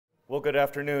Well, good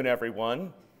afternoon,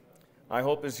 everyone. I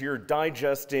hope as you're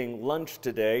digesting lunch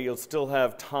today, you'll still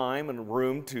have time and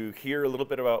room to hear a little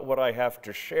bit about what I have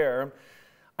to share.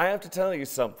 I have to tell you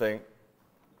something.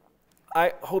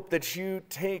 I hope that you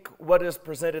take what is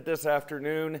presented this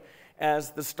afternoon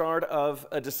as the start of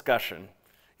a discussion.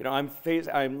 You know,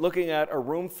 I'm looking at a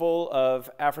room full of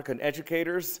African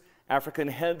educators, African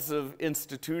heads of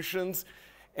institutions,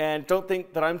 and don't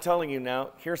think that I'm telling you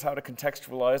now, here's how to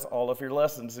contextualize all of your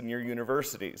lessons in your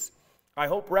universities. I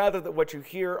hope rather that what you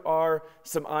hear are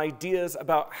some ideas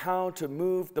about how to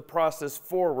move the process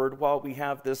forward while we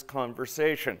have this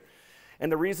conversation. And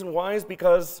the reason why is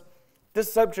because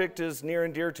this subject is near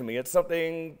and dear to me. It's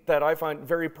something that I find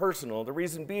very personal. The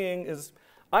reason being is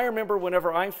I remember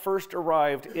whenever I first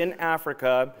arrived in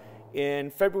Africa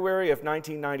in February of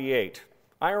 1998.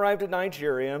 I arrived in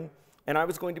Nigeria, and I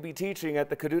was going to be teaching at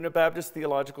the Kaduna Baptist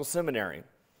Theological Seminary.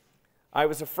 I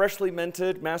was a freshly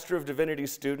minted Master of Divinity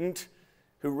student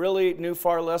who really knew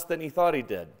far less than he thought he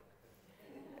did.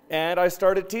 And I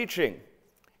started teaching,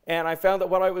 and I found that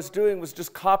what I was doing was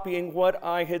just copying what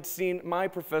I had seen my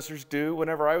professors do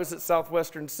whenever I was at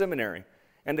Southwestern Seminary.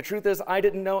 And the truth is, I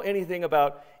didn't know anything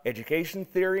about education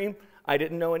theory. I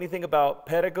didn't know anything about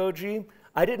pedagogy.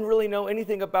 I didn't really know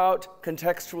anything about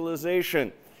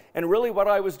contextualization. And really what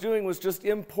I was doing was just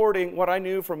importing what I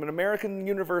knew from an American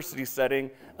university setting,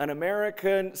 an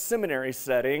American seminary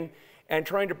setting, and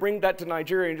trying to bring that to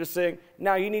Nigeria and just saying,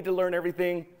 now you need to learn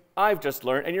everything I've just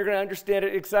learned, and you're going to understand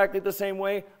it exactly the same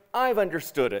way I've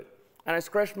understood it. And I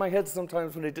scratched my head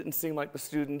sometimes when it didn't seem like the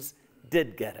students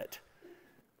did get it.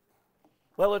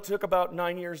 Well, it took about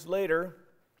 9 years later,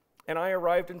 and I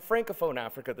arrived in Francophone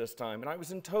Africa this time, and I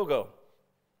was in Togo.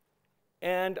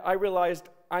 And I realized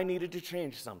I needed to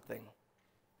change something.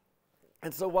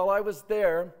 And so while I was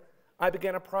there, I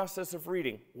began a process of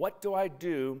reading. What do I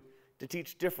do to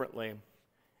teach differently?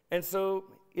 And so,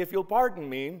 if you'll pardon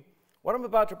me, what I'm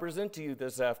about to present to you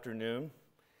this afternoon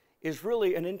is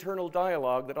really an internal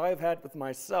dialogue that I've had with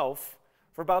myself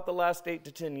for about the last 8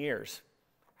 to 10 years.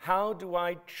 How do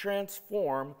I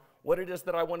transform what it is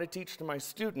that I want to teach to my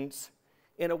students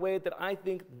in a way that I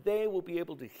think they will be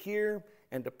able to hear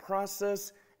and to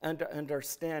process and to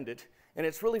understand it? And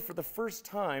it's really for the first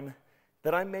time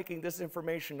that I'm making this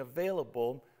information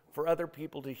available for other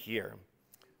people to hear.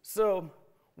 So,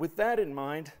 with that in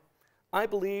mind, I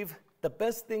believe the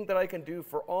best thing that I can do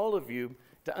for all of you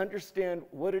to understand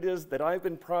what it is that I've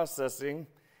been processing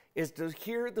is to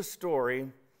hear the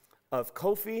story of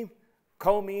Kofi,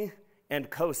 Komi, and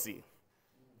Kosi.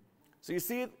 So you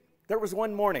see, there was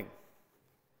one morning.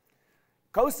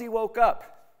 Kosi woke up,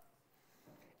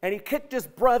 and he kicked his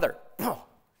brother.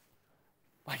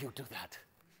 Why you do that?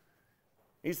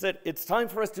 He said, it's time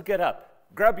for us to get up.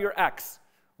 Grab your axe.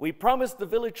 We promised the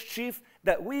village chief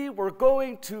that we were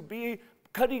going to be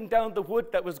cutting down the wood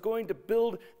that was going to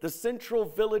build the central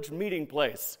village meeting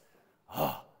place.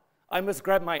 Oh, I must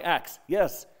grab my axe.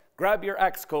 Yes, grab your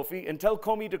axe, Kofi, and tell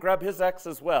Komi to grab his axe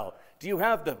as well. Do you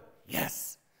have them?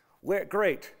 Yes. Where?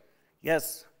 Great.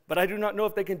 Yes, but I do not know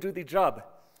if they can do the job.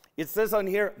 It says on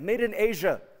here, made in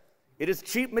Asia. It is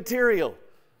cheap material,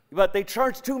 but they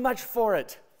charge too much for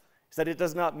it. He said, it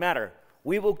does not matter.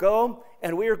 We will go,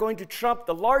 and we are going to chop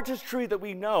the largest tree that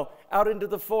we know out into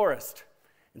the forest.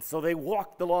 And so they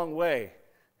walked the long way,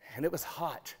 and it was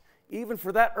hot. Even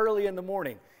for that early in the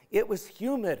morning, it was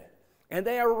humid, and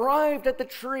they arrived at the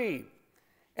tree.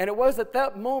 And it was at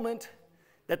that moment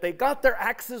that they got their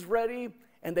axes ready,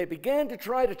 and they began to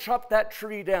try to chop that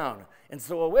tree down. And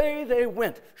so away they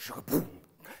went. Shugga-boom,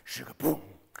 shugga-boom,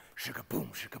 shugga-boom,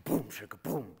 shugga-boom,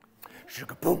 shugga-boom,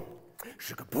 shugga-boom,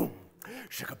 shugga-boom,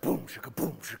 shugga-boom,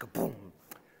 shugga-boom, shugga-boom.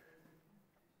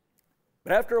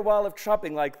 But after a while of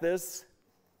chopping like this,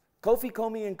 Kofi,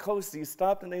 Komi, and Kosi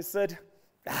stopped and they said,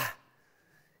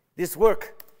 this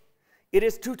work, it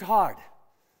is too hard.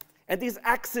 And these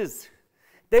axes,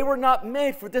 they were not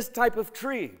made for this type of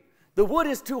tree. The wood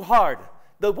is too hard.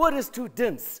 The wood is too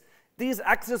dense. These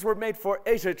axes were made for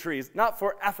Asia trees, not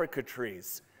for Africa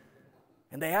trees.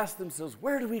 And they asked themselves,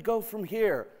 where do we go from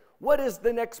here? What is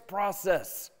the next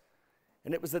process?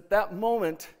 And it was at that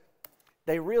moment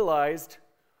they realized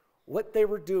what they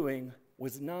were doing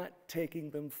was not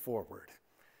taking them forward.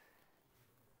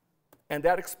 And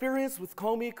that experience with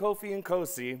Komi, Kofi, and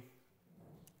Kosi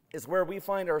is where we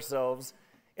find ourselves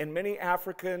in many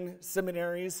African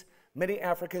seminaries, many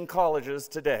African colleges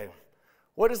today.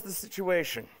 What is the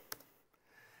situation?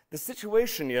 The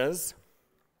situation is,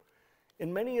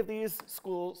 in many of these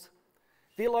schools,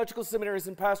 theological seminaries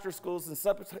and pastor schools in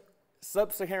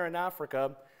sub-Saharan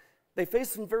Africa, they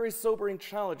face some very sobering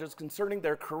challenges concerning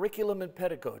their curriculum and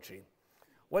pedagogy.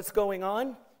 What's going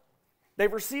on?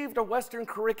 They've received a Western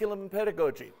curriculum and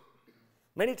pedagogy.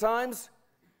 Many times,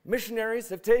 missionaries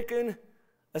have taken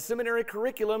a seminary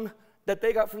curriculum that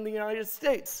they got from the United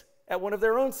States at one of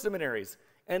their own seminaries,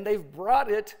 and they've brought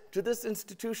it to this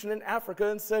institution in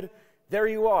Africa and said, there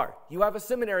you are, you have a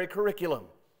seminary curriculum.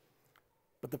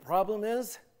 But the problem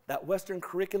is that Western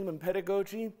curriculum and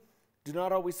pedagogy do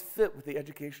not always fit with the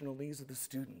educational needs of the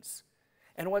students.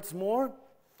 And what's more,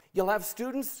 you'll have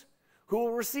students who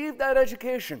will receive that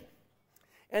education,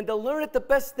 and they'll learn it the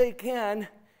best they can,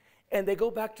 and they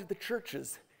go back to the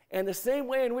churches. And the same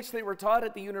way in which they were taught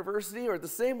at the university or the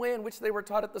same way in which they were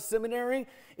taught at the seminary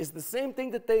is the same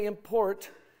thing that they import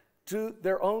to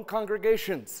their own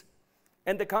congregations.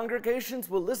 And the congregations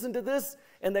will listen to this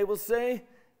and they will say,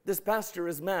 this pastor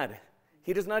is mad.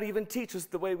 He does not even teach us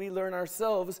the way we learn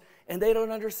ourselves, and they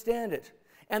don't understand it.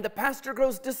 And the pastor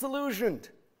grows disillusioned.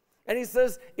 And he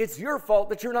says, it's your fault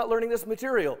that you're not learning this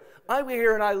material. I was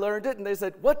here and I learned it. And they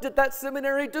said, what did that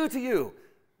seminary do to you?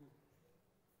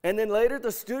 And then later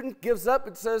the student gives up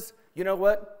and says, you know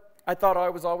what? I thought I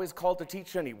was always called to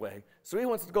teach anyway. So he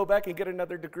wants to go back and get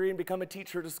another degree and become a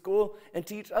teacher to school and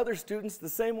teach other students the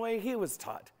same way he was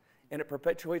taught. And it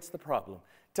perpetuates the problem.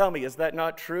 Tell me, is that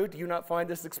not true? Do you not find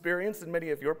this experience in many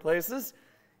of your places?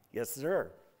 Yes,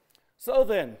 sir. So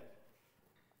then,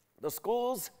 the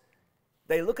schools,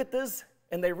 they look at this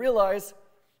and they realize,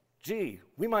 gee,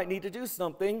 we might need to do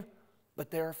something, but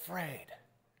they're afraid.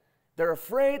 They're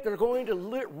afraid they're going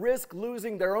to risk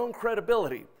losing their own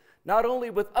credibility, not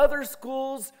only with other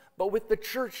schools, but with the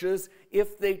churches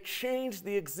if they change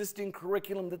the existing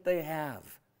curriculum that they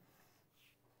have.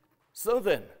 So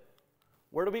then,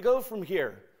 where do we go from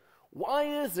here? Why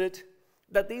is it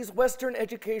that these Western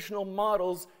educational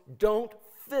models don't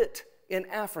fit in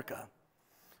Africa?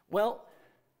 Well,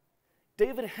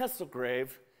 David Hesselgrave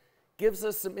gives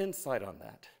us some insight on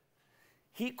that.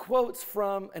 He quotes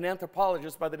from an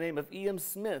anthropologist by the name of E.M.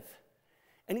 Smith,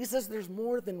 and he says there's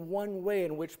more than one way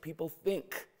in which people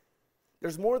think.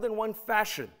 There's more than one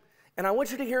fashion. And I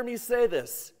want you to hear me say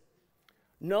this.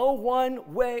 No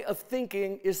one way of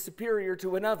thinking is superior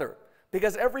to another,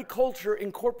 because every culture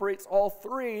incorporates all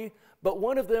three, but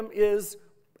one of them is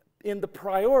in the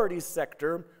priority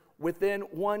sector within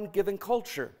one given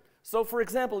culture. So, for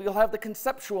example, you'll have the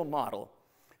conceptual model.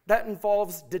 That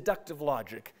involves deductive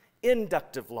logic,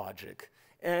 inductive logic,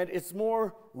 and it's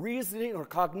more reasoning or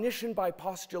cognition by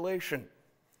postulation.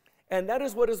 And that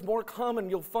is what is more common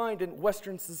you'll find in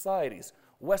Western societies,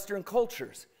 Western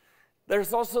cultures.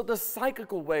 There's also the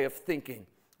psychical way of thinking.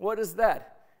 What is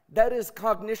that? That is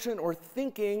cognition or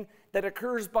thinking that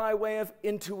occurs by way of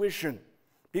intuition.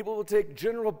 People will take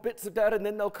general bits of data and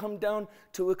then they'll come down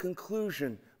to a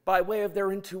conclusion by way of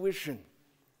their intuition.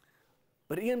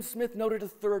 But E.M. Smith noted a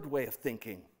third way of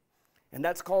thinking, and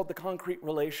that's called the concrete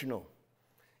relational.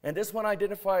 And this one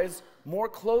identifies more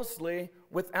closely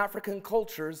with African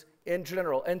cultures in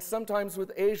general, and sometimes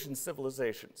with Asian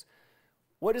civilizations.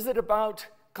 What is it about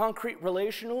concrete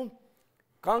relational?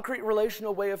 Concrete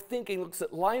relational way of thinking looks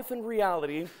at life and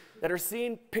reality that are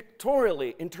seen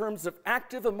pictorially in terms of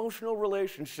active emotional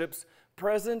relationships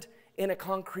present in a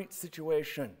concrete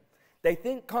situation. They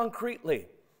think concretely.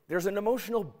 There's an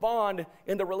emotional bond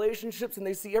in the relationships, and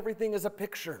they see everything as a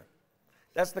picture.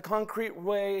 That's the concrete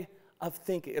way of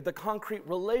thinking, the concrete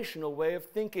relational way of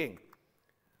thinking.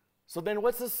 So then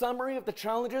what's the summary of the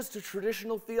challenges to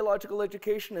traditional theological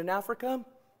education in Africa?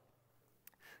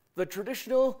 The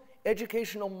traditional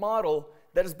educational model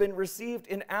that has been received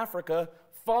in Africa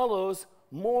follows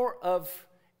more of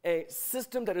a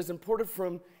system that is imported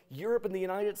from Europe and the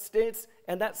United States,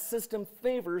 and that system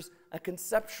favors a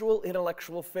conceptual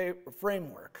intellectual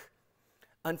framework.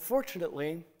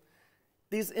 Unfortunately,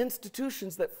 these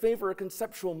institutions that favor a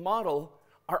conceptual model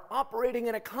are operating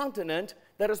in a continent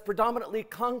that is predominantly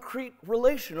concrete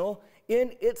relational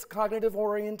in its cognitive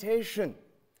orientation.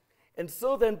 And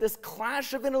so then this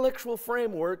clash of intellectual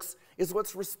frameworks is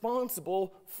what's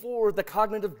responsible for the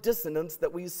cognitive dissonance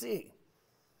that we see.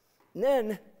 And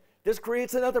then this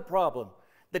creates another problem.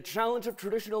 The challenge of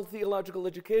traditional theological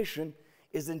education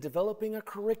is in developing a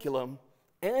curriculum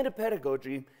and a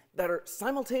pedagogy that are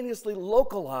simultaneously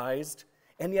localized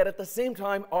and yet at the same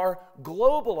time are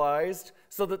globalized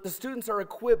so that the students are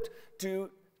equipped to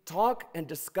talk and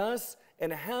discuss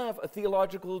and have a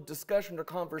theological discussion or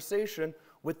conversation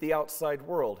with the outside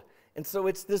world. And so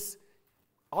it's this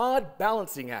odd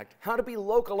balancing act, how to be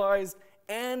localized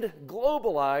and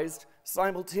globalized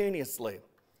simultaneously.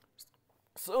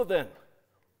 So then,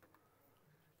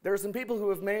 there are some people who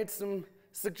have made some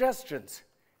suggestions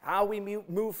how we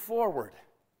move forward.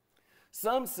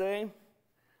 Some say,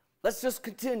 let's just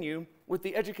continue with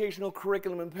the educational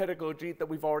curriculum and pedagogy that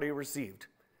we've already received.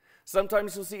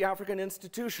 Sometimes you'll see African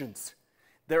institutions.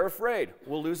 They're afraid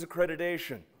we'll lose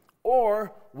accreditation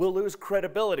or we'll lose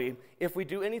credibility if we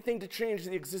do anything to change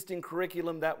the existing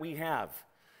curriculum that we have.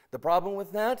 The problem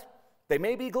with that, they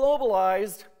may be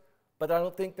globalized, but I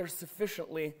don't think they're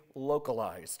sufficiently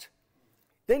localized.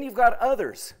 Then you've got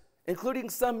others, including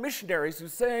some missionaries who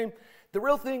say the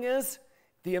real thing is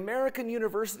the American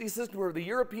university system or the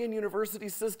European university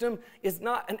system is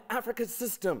not an African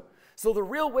system. So the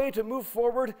real way to move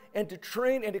forward and to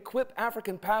train and equip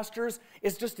African pastors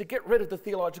is just to get rid of the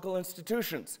theological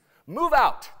institutions. Move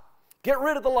out. Get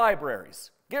rid of the libraries.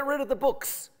 Get rid of the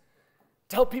books.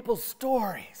 Tell people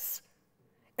stories.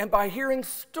 And by hearing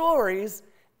stories,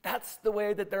 that's the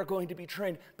way that they're going to be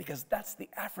trained, because that's the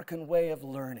African way of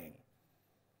learning.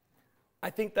 I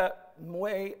think that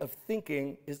way of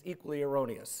thinking is equally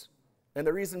erroneous. And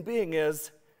the reason being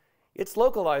is, it's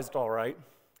localized all right,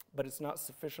 but it's not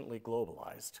sufficiently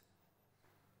globalized.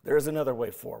 There is another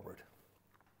way forward.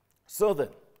 So then,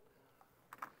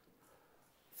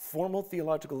 formal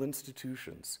theological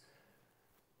institutions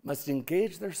must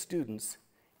engage their students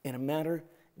in a manner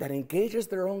that engages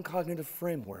their own cognitive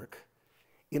framework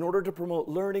in order to promote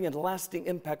learning and lasting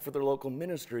impact for their local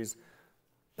ministries.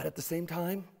 But at the same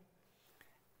time,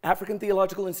 African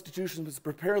theological institutions must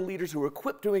prepare leaders who are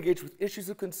equipped to engage with issues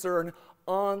of concern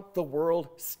on the world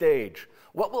stage.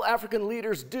 What will African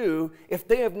leaders do if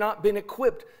they have not been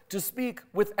equipped to speak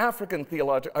with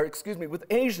with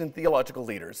Asian theological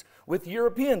leaders, with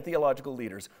European theological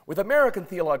leaders, with American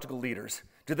theological leaders?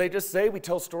 Do they just say we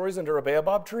tell stories under a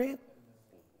baobab tree?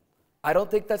 I don't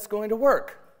think that's going to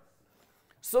work.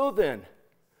 So then,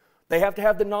 they have to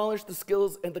have the knowledge, the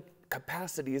skills, and the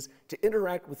capacities to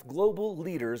interact with global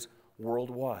leaders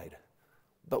worldwide.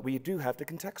 But we do have to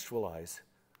contextualize.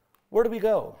 Where do we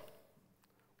go?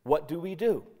 What do we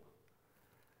do?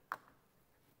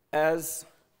 As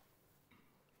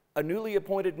a newly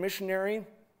appointed missionary,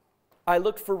 I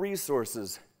looked for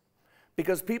resources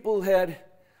because people had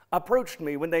approached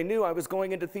me when they knew I was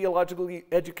going into theological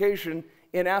education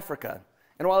in Africa.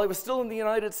 And while I was still in the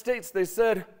United States, they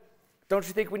said, "Don't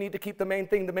you think we need to keep the main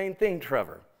thing,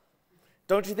 Trevor?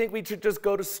 Don't you think we should just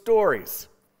go to stories?"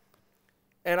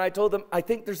 And I told them, I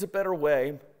think there's a better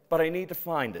way, but I need to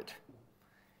find it.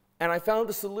 And I found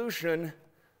a solution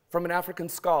from an African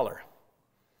scholar.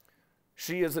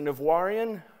 She is an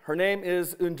Ivoirian. Her name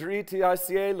is Undriti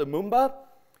Lumumba.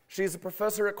 She's a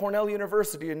professor at Cornell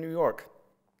University in New York.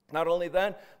 Not only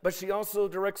that, but she also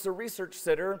directs a research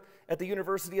center at the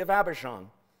University of Abidjan.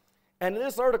 And in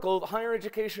this article, Higher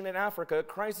Education in Africa,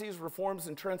 Crises, Reforms,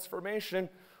 and Transformation,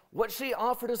 what she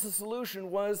offered as a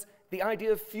solution was the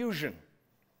idea of fusion.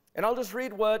 And I'll just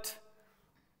read what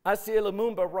Asiye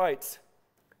Lumumba writes.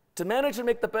 To manage and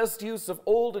make the best use of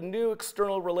old and new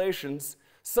external relations,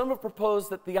 some have proposed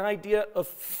that the idea of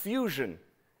fusion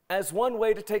as one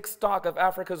way to take stock of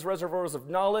Africa's reservoirs of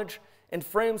knowledge and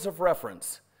frames of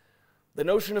reference. The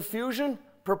notion of fusion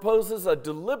proposes a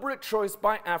deliberate choice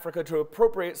by Africa to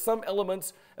appropriate some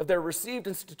elements of their received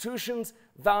institutions,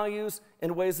 values,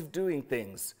 and ways of doing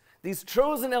things. These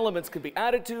chosen elements can be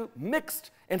added to, mixed,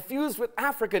 and fused with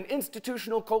African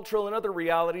institutional, cultural, and other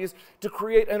realities to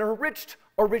create an enriched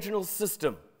original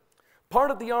system.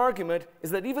 Part of the argument is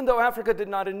that even though Africa did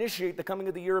not initiate the coming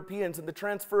of the Europeans and the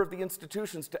transfer of the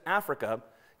institutions to Africa,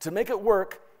 to make it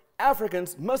work,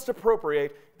 Africans must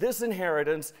appropriate this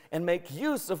inheritance and make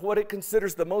use of what it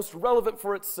considers the most relevant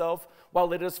for itself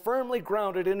while it is firmly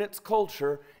grounded in its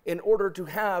culture in order to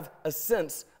have a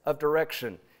sense of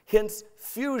direction. Hence,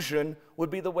 fusion would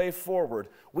be the way forward.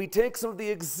 We take some of the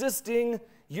existing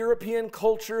European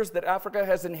cultures that Africa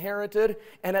has inherited,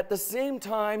 and at the same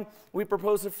time, we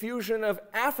propose a fusion of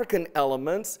African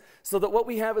elements so that what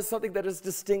we have is something that is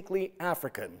distinctly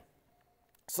African.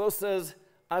 So says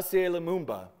Asiye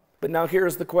Lumumba. But now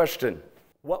here's the question.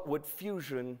 What would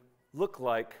fusion look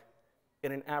like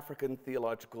in an African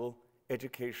theological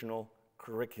educational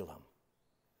curriculum?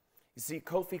 You see,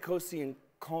 Kofi, Kosi, and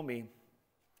Komi,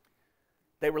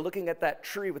 they were looking at that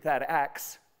tree with that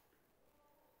axe.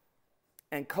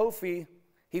 And Kofi,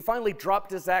 he finally dropped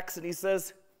his axe and he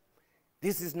says,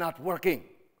 "This is not working.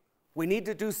 We need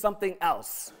to do something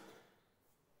else."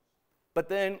 But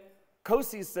then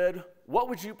Kosi said, "What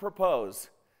would you propose?"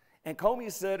 And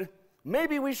Komi said,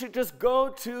 "Maybe we should just go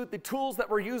to the tools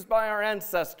that were used by our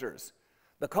ancestors."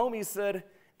 The Komi said,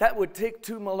 "That would take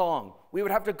too long. We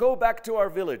would have to go back to our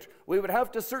village. We would have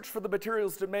to search for the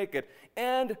materials to make it.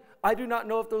 And I do not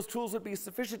know if those tools would be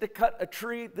sufficient to cut a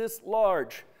tree this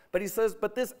large." But he says,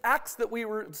 "But this axe that we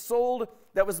were sold,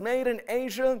 that was made in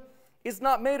Asia, is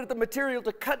not made of the material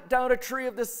to cut down a tree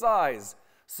of this size.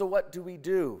 So what do we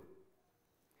do?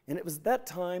 And it was that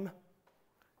time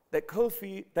that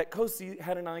Kosi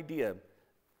had an idea.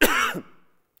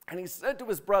 And he said to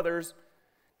his brothers,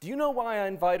 do you know why I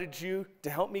invited you to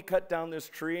help me cut down this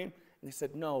tree? And they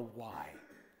said, no, why?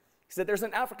 He said, there's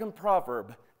an African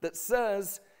proverb that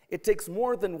says it takes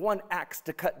more than one axe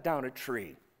to cut down a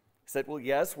tree. He said, well,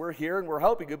 yes, we're here and we're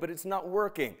helping you, but it's not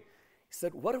working. He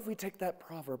said, what if we take that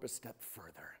proverb a step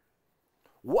further?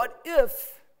 What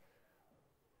if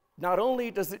not only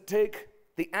does it take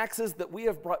the axes that we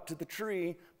have brought to the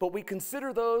tree, but we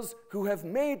consider those who have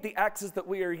made the axes that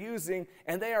we are using,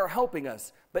 and they are helping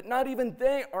us, but not even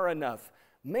they are enough.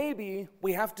 Maybe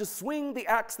we have to swing the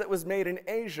axe that was made in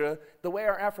Asia the way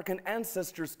our African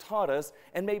ancestors taught us,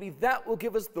 and maybe that will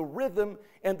give us the rhythm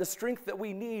and the strength that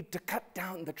we need to cut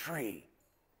down the tree.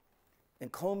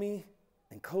 And Komi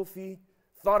and Kofi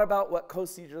thought about what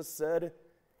Kosi just said,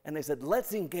 and they said,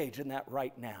 let's engage in that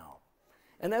right now.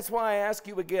 And that's why I ask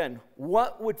you again,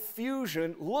 what would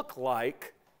fusion look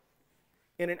like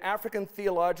in an African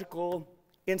theological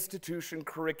institution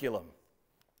curriculum?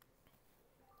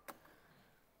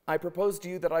 I propose to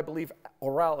you that I believe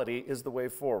orality is the way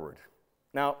forward.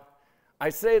 Now,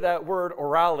 I say that word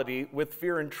orality with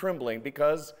fear and trembling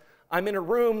because I'm in a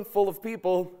room full of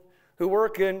people who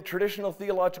work in traditional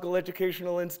theological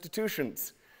educational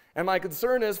institutions. And my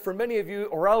concern is, for many of you,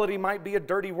 orality might be a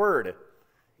dirty word.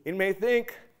 You may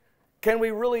think, can we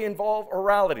really involve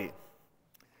orality?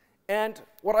 And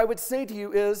what I would say to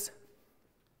you is,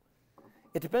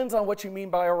 it depends on what you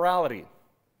mean by orality.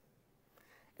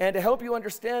 And to help you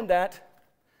understand that,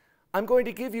 I'm going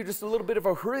to give you just a little bit of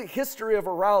a history of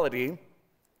orality,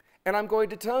 and I'm going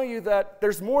to tell you that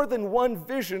there's more than one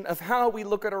vision of how we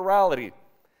look at orality.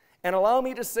 And allow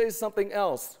me to say something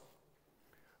else.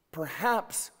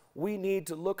 Perhaps we need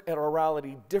to look at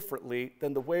orality differently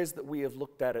than the ways that we have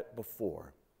looked at it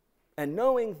before. And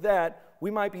knowing that, we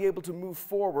might be able to move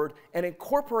forward and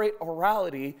incorporate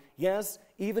orality, yes,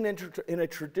 even in a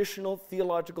traditional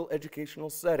theological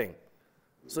educational setting.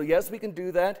 So yes, we can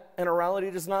do that, and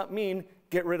orality does not mean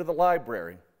get rid of the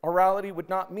library. Orality would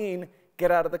not mean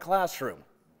get out of the classroom.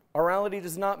 Orality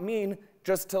does not mean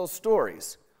just tell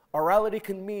stories. Orality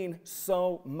can mean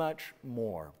so much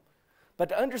more. But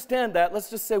to understand that, let's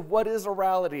just say, what is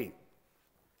orality?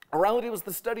 Orality was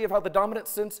the study of how the dominant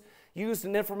sense used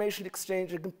in information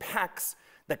exchange impacts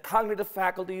the cognitive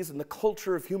faculties and the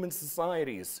culture of human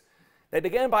societies. They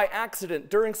began by accident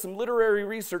during some literary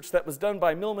research that was done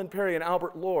by Milman Perry and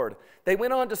Albert Lord. They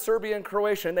went on to Serbia and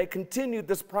Croatia, and they continued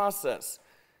this process.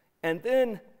 And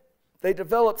then they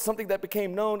developed something that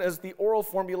became known as the oral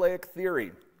formulaic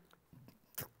theory.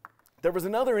 There was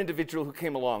another individual who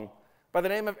came along by the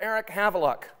name of Eric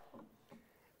Havelock.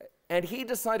 And he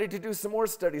decided to do some more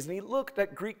studies, and he looked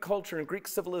at Greek culture and Greek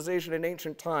civilization in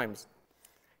ancient times.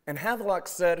 And Havelock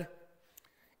said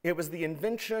it was the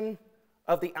invention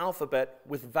of the alphabet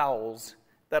with vowels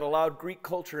that allowed Greek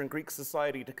culture and Greek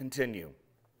society to continue.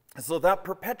 And so that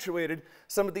perpetuated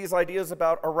some of these ideas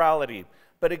about orality.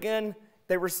 But again,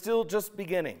 they were still just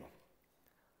beginning.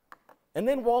 And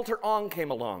then Walter Ong came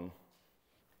along,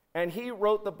 and he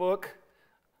wrote the book,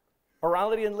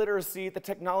 Orality and Literacy, the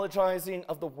Technologizing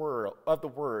of the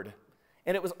Word.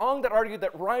 And it was Ong that argued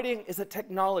that writing is a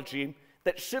technology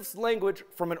that shifts language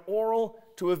from an oral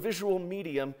to a visual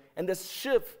medium, and this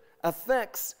shift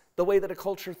affects the way that a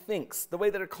culture thinks, the way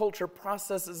that a culture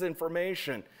processes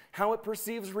information, how it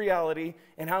perceives reality,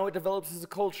 and how it develops as a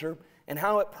culture, and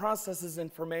how it processes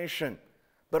information.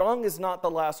 But Ong is not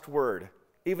the last word,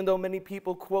 even though many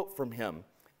people quote from him.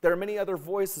 There are many other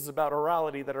voices about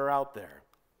orality that are out there.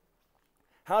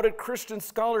 How did Christian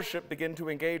scholarship begin to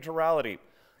engage orality?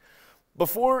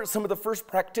 Before some of the first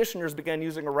practitioners began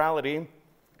using orality,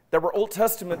 there were Old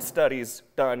Testament studies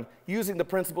done using the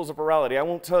principles of orality. I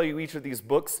won't tell you each of these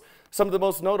books. Some of the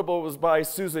most notable was by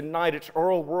Susan Niditch,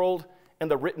 Oral World and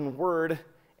the Written Word,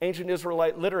 Ancient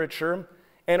Israelite Literature.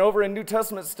 And over in New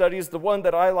Testament studies, the one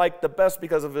that I like the best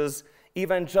because of his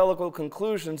evangelical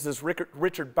conclusions is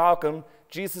Richard Bauckham,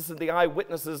 Jesus and the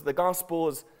Eyewitnesses, the Gospel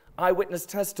is Eyewitness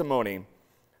Testimony.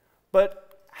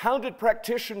 But how did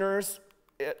practitioners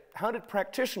of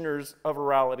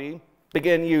orality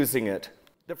begin using it?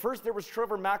 At first, there was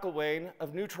Trevor McElwain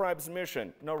of New Tribes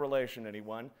Mission. No relation,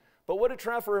 anyone. But what did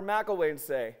Trevor McElwain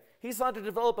say? He sought to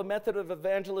develop a method of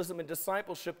evangelism and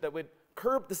discipleship that would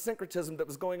curb the syncretism that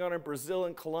was going on in Brazil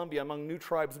and Colombia among New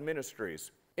Tribes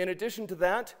ministries. In addition to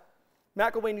that,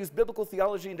 McElwain used biblical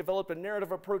theology and developed a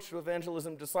narrative approach to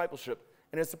evangelism and discipleship.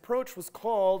 And his approach was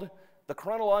called the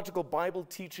chronological Bible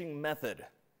teaching method.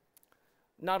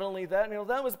 Not only that,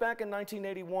 that was back in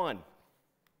 1981.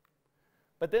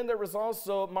 But then there was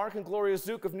also Mark and Gloria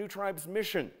Zook of New Tribes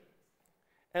Mission.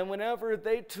 And whenever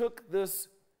they took this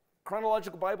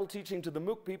chronological Bible teaching to the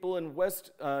Mook people in West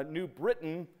New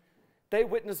Britain, they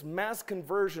witnessed mass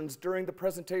conversions during the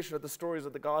presentation of the stories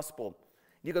of the gospel.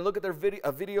 You can look at their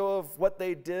video of what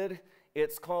they did.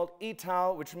 It's called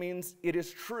Itau, which means it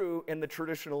is true in the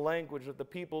traditional language of the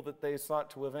people that they sought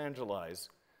to evangelize.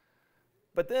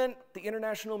 But then the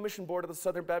International Mission Board of the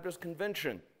Southern Baptist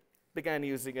Convention began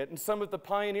using it. And some of the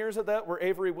pioneers of that were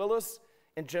Avery Willis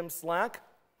and Jim Slack.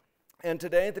 And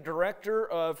today the director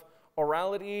of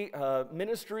Orality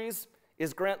Ministries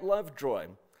is Grant Lovejoy.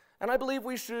 And I believe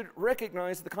we should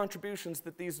recognize the contributions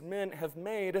that these men have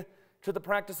made to the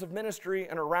practice of ministry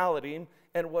and orality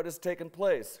and what has taken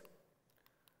place.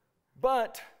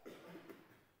 But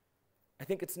I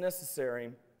think it's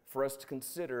necessary for us to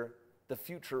consider the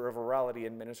future of orality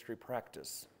and ministry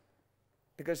practice.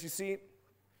 Because you see,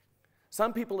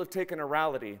 some people have taken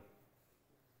orality,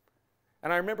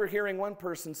 and I remember hearing one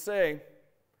person say,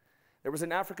 there was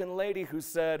an African lady who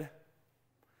said,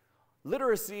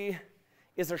 literacy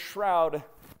is a shroud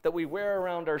that we wear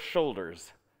around our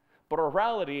shoulders, but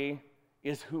orality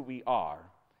is who we are.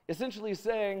 Essentially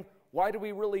saying, why do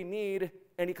we really need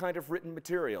any kind of written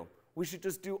material? We should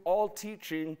just do all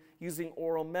teaching using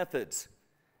oral methods.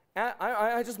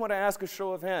 I just want to ask a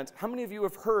show of hands. How many of you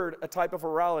have heard a type of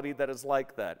orality that is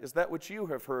like that? Is that what you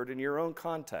have heard in your own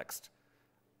context?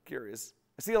 Curious.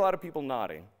 I see a lot of people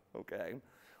nodding. Okay.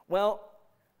 Well,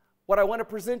 what I want to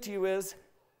present to you is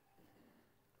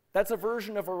that's a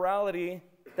version of orality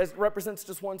that represents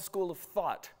just one school of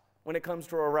thought when it comes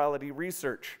to orality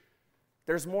research.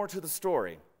 There's more to the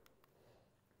story.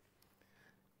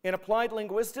 In applied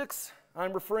linguistics,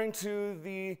 I'm referring to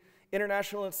the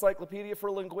International Encyclopedia for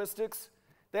Linguistics.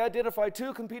 They identify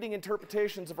two competing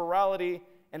interpretations of orality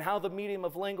and how the medium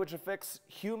of language affects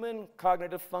human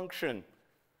cognitive function.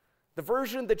 The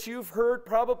version that you've heard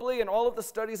probably in all of the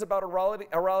studies about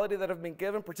orality that have been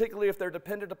given, particularly if they're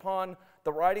dependent upon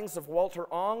the writings of Walter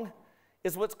Ong,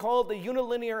 is what's called the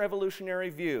unilinear evolutionary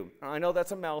view. I know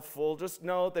that's a mouthful. Just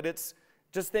know that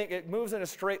just think it moves in a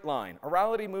straight line.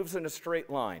 Orality moves in a straight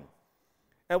line.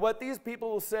 And what these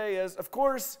people will say is, of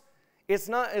course, it's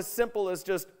not as simple as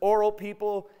just oral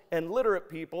people and literate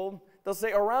people. They'll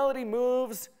say orality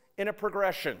moves in a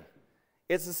progression.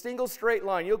 It's a single straight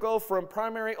line. You'll go from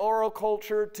primary oral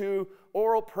culture to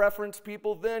oral preference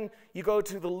people. Then you go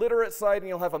to the literate side and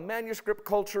you'll have a manuscript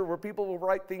culture where people will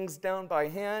write things down by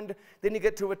hand. Then you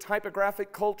get to a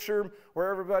typographic culture where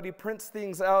everybody prints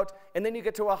things out. And then you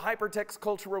get to a hypertext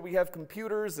culture where we have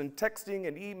computers and texting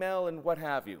and email and what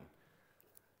have you.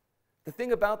 The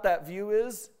thing about that view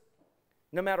is,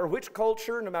 no matter which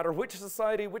culture, no matter which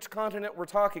society, which continent we're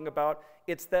talking about,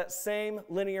 it's that same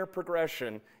linear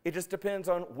progression. It just depends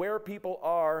on where people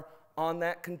are on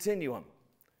that continuum.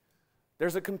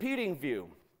 There's a competing view,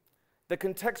 the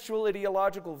contextual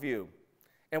ideological view.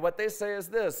 And what they say is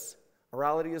this: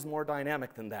 orality is more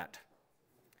dynamic than that.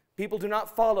 People do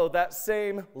not follow that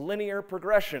same linear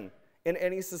progression in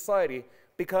any society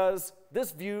because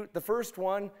this view, the first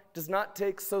one, does not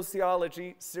take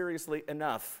sociology seriously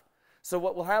enough. So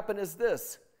what will happen is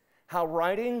this: how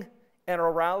writing and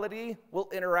orality will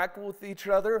interact with each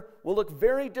other will look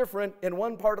very different in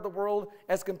one part of the world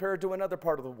as compared to another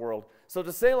part of the world. So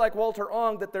to say, like Walter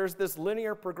Ong, that there's this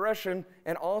linear progression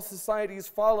and all societies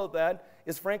follow that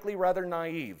is frankly rather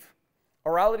naive.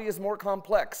 Orality is more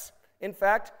complex. In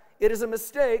fact, it is a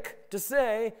mistake to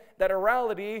say that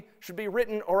orality should be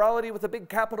written orality with a big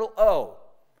capital O,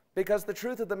 because the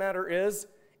truth of the matter is,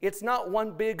 it's not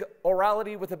one big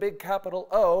orality with a big capital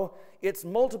O, it's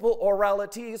multiple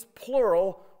oralities,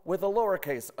 plural, with a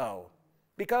lowercase o.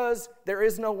 Because there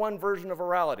is no one version of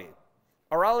orality.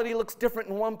 Orality looks different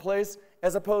in one place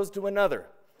as opposed to another.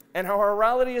 And how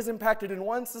orality is impacted in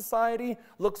one society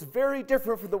looks very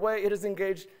different from the way it is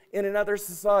engaged in another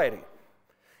society.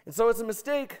 And so it's a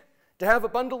mistake to have a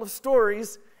bundle of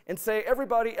stories and say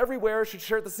everybody everywhere should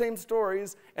share the same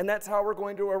stories, and that's how we're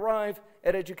going to arrive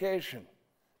at education.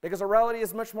 Because orality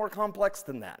is much more complex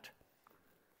than that.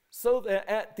 So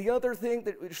the other thing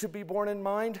that should be borne in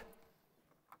mind,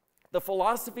 the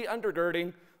philosophy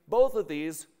undergirding both of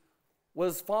these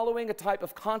was following a type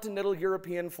of continental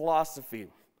European philosophy.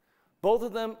 Both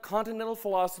of them continental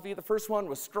philosophy. The first one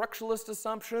was structuralist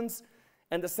assumptions,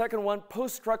 and the second one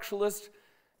post-structuralist.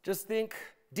 Just think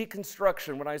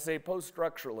deconstruction when I say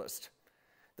post-structuralist.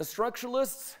 The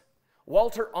structuralists,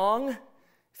 Walter Ong,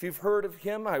 if you've heard of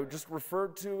him, I just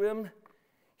referred to him.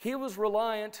 He was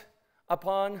reliant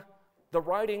upon the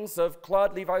writings of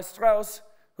Claude Lévi-Strauss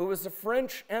who was a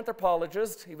French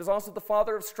anthropologist. He was also the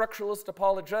father of structuralist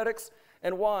apologetics.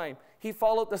 And why? He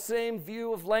followed the same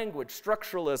view of language,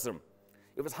 structuralism.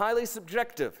 It was highly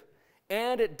subjective,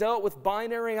 and it dealt with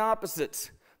binary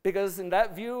opposites, because in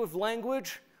that view of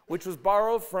language, which was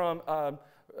borrowed from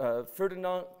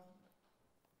Ferdinand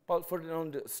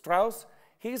Strauss,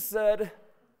 he said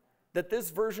that this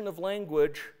version of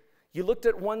language, you looked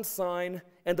at one sign,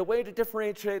 and the way to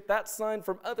differentiate that sign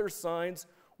from other signs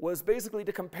was basically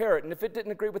to compare it. And if it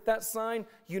didn't agree with that sign,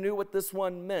 you knew what this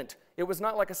one meant. It was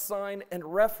not like a sign and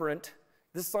referent.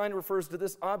 This sign refers to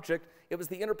this object. It was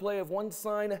the interplay of one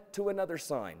sign to another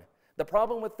sign. The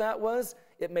problem with that was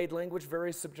it made language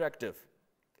very subjective.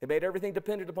 It made everything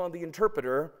dependent upon the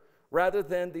interpreter rather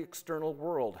than the external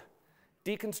world.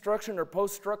 Deconstruction or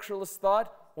post-structuralist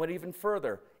thought went even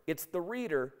further. It's the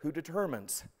reader who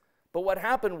determines. But what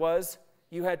happened was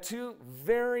you had two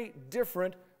very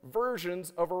different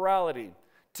versions of orality,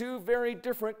 two very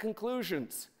different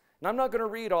conclusions. And I'm not going to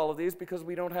read all of these because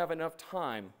we don't have enough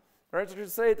time. Right? So to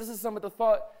say this is some of the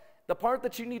thought. The part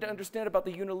that you need to understand about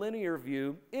the unilinear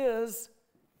view is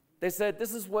they said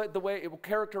this is the way it will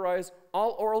characterize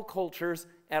all oral cultures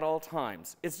at all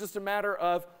times. It's just a matter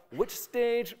of which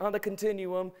stage on the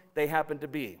continuum they happen to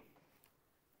be.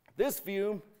 This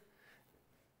view,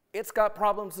 it's got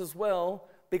problems as well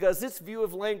because its view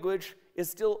of language is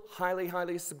still highly,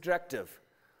 highly subjective.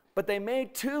 But they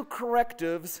made two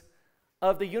correctives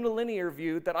of the unilinear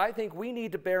view that I think we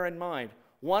need to bear in mind.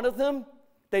 One of them,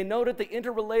 they noted the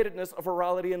interrelatedness of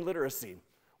orality and literacy.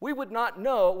 We would not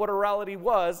know what orality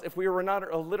was if we were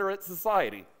not a literate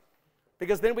society,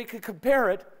 because then we could compare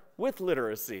it with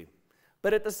literacy.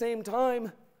 But at the same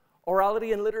time,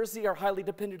 orality and literacy are highly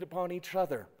dependent upon each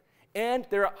other. And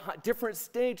there are different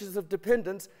stages of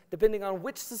dependence depending on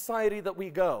which society that we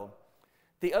go.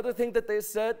 The other thing that they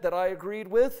said that I agreed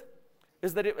with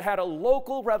is that it had a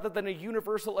local rather than a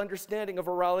universal understanding of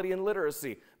orality and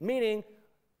literacy, meaning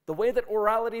the way that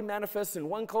orality manifests in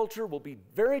one culture will be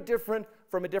very different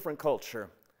from a different culture.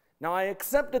 Now, I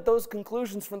accepted those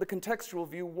conclusions from the contextual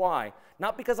view. Why?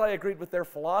 Not because I agreed with their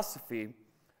philosophy,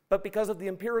 but because of the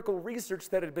empirical research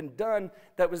that had been done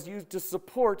that was used to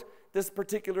support this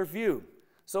particular view.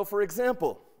 So, for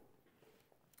example,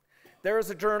 there is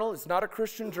a journal, it's not a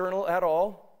Christian journal at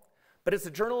all, but it's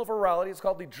a journal of orality. It's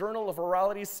called the Journal of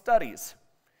Orality Studies.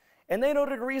 And they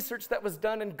noted research that was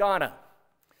done in Ghana.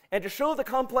 And to show the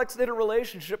complex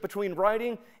interrelationship between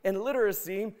writing and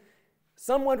literacy,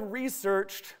 someone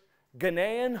researched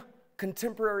Ghanaian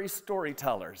contemporary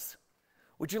storytellers.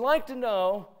 Would you like to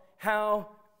know how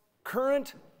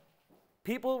current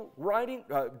people writing,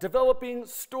 developing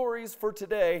stories for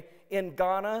today in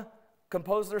Ghana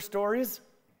compose their stories?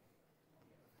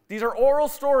 These are oral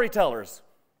storytellers.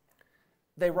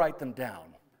 They write them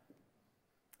down.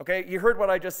 Okay, you heard what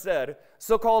I just said.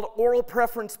 So-called oral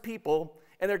preference people,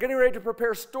 and they're getting ready to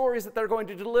prepare stories that they're going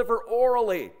to deliver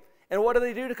orally. And what do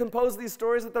they do to compose these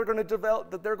stories that they're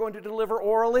going to deliver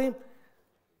orally?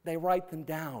 They write them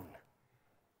down.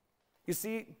 You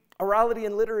see, orality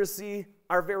and literacy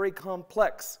are very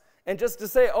complex. And just to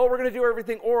say, oh, we're going to do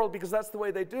everything oral because that's the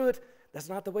way they do it, that's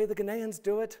not the way the Ghanaians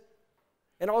do it.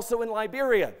 And also in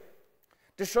Liberia,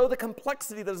 to show the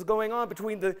complexity that is going on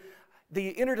between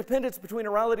the interdependence between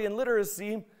orality and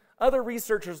literacy, other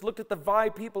researchers looked at the Vai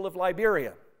people of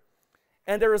Liberia.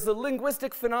 And there is a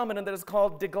linguistic phenomenon that is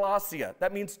called diglossia.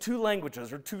 That means two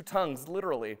languages, or two tongues,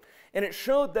 literally. And it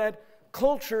showed that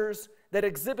cultures that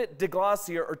exhibit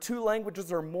diglossia, or two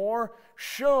languages or more,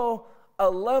 show a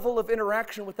level of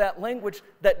interaction with that language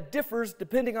that differs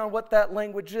depending on what that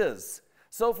language is.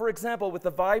 So, for example, with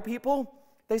the Vai people,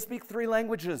 they speak 3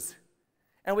 languages.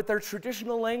 And with their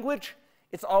traditional language,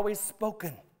 it's always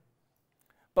spoken.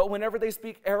 But whenever they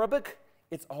speak Arabic,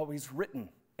 it's always written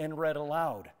and read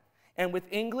aloud. And with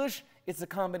English, it's a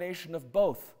combination of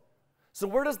both. So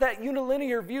where does that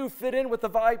unilinear view fit in with the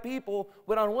Vai people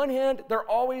when on one hand, they're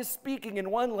always speaking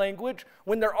in one language,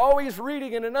 when they're always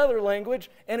reading in another language,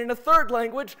 and in a third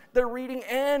language, they're reading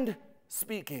and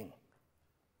speaking?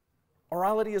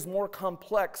 Orality is more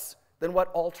complex than what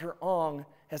Alter Ong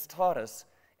has taught us.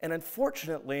 And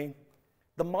unfortunately,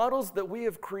 the models that we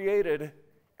have created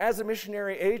as a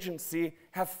missionary agency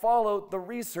have followed the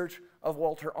research of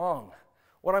Walter Ong.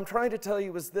 What I'm trying to tell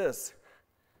you is this.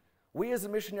 We as a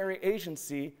missionary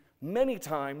agency many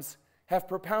times have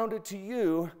propounded to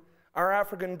you, our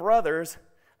African brothers,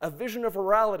 a vision of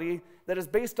orality that is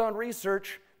based on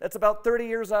research that's about 30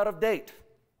 years out of date.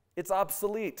 It's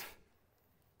obsolete.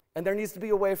 And there needs to be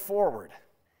a way forward.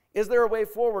 Is there a way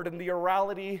forward in the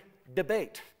orality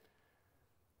debate?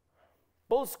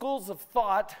 Both schools of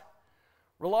thought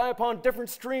rely upon different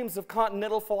streams of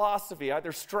continental philosophy,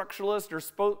 either structuralist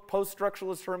or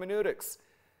post-structuralist hermeneutics.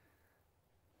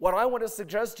 What I want to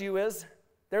suggest to you is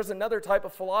there's another type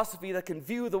of philosophy that can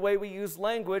view the way we use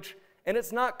language, and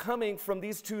it's not coming from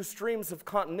these two streams of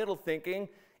continental thinking.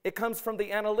 It comes from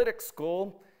the analytic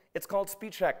school. It's called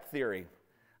speech act theory.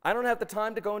 I don't have the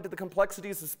time to go into the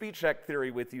complexities of speech act theory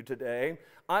with you today.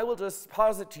 I will just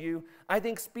posit to you, I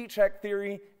think speech act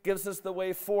theory gives us the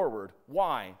way forward.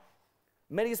 Why?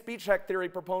 Many speech act theory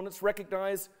proponents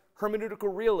recognize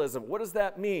hermeneutical realism. What does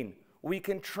that mean? We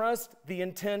can trust the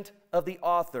intent of the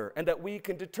author and that we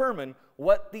can determine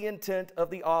what the intent of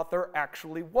the author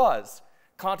actually was.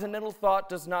 Continental thought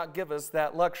does not give us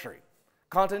that luxury.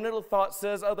 Continental thought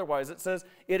says otherwise. It says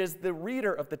it is the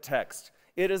reader of the text.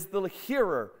 It is the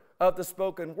hearer of the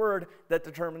spoken word that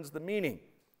determines the meaning.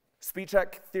 Speech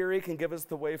act theory can give us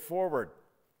the way forward.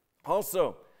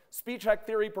 Also, speech act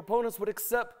theory proponents would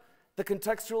accept the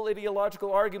contextual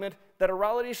ideological argument that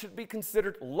orality should be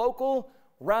considered local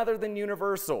rather than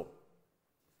universal.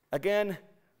 Again,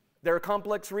 there are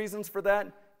complex reasons for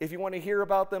that. If you want to hear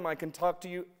about them, I can talk to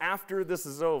you after this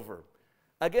is over.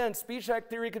 Again, speech act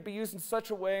theory could be used in such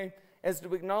a way as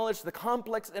to acknowledge the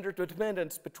complex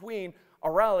interdependence between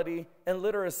orality and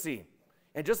literacy.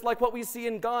 And just like what we see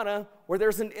in Ghana, where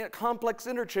there's a complex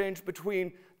interchange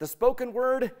between the spoken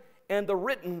word and the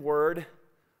written word,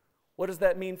 what does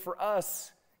that mean for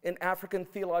us in African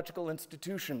theological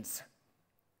institutions?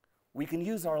 We can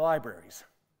use our libraries,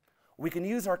 we can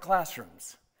use our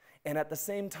classrooms, and at the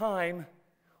same time,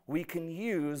 we can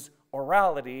use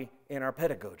orality in our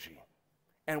pedagogy.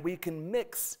 And we can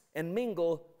mix and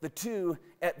mingle the two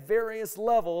at various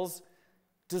levels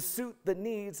to suit the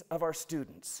needs of our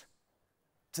students.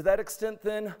 To that extent,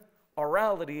 then,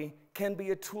 orality can be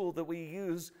a tool that we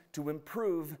use to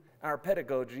improve our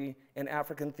pedagogy in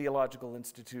African theological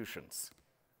institutions.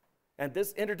 And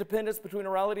this interdependence between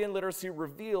orality and literacy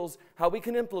reveals how we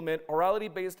can implement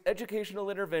orality-based educational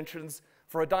interventions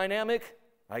for a dynamic,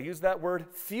 I use that word,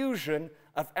 fusion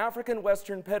of African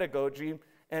Western pedagogy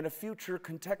and a future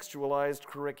contextualized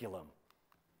curriculum.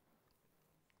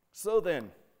 So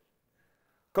then,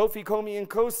 Kofi, Komi, and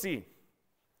Kosi,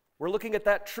 we're looking at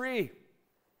that tree.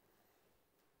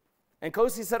 And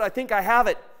Kosi said, I think I have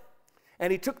it.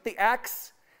 And he took the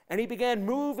axe and he began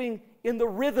moving in the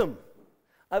rhythm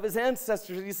of his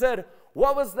ancestors. He said,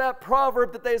 what was that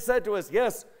proverb that they said to us?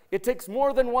 Yes, it takes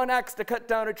more than one axe to cut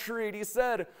down a tree. And he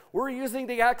said, we're using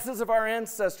the axes of our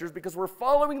ancestors because we're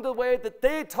following the way that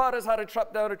they taught us how to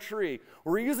chop down a tree.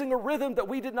 We're using a rhythm that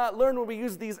we did not learn when we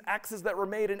used these axes that were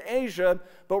made in Asia,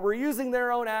 but we're using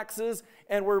their own axes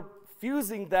and we're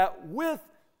fusing that with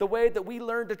the way that we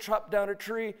learned to chop down a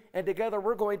tree, and together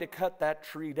we're going to cut that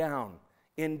tree down.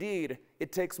 Indeed,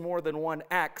 it takes more than one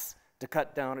axe to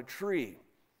cut down a tree.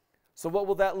 So what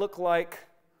will that look like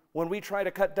when we try to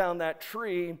cut down that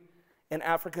tree in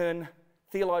African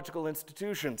theological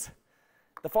institutions?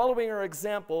 The following are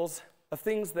examples of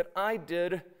things that I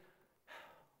did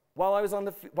while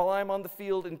I'm on the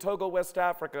field in Togo, West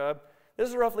Africa. This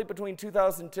is roughly between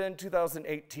 2010 and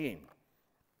 2018.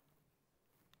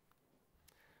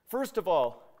 First of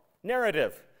all,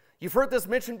 narrative. You've heard this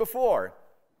mentioned before.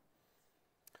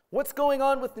 What's going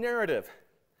on with narrative?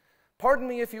 Pardon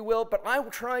me if you will, but I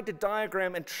tried to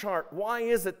diagram and chart why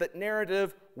is it that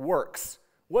narrative works?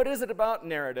 What is it about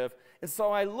narrative? And so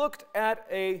I looked at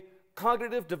a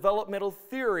cognitive developmental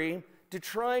theory to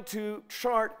try to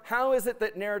chart how is it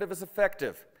that narrative is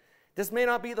effective. This may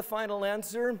not be the final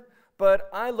answer, but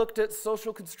I looked at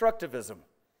social constructivism.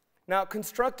 Now,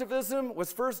 constructivism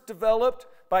was first developed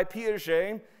by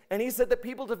Piaget, and he said that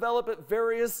people develop at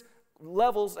various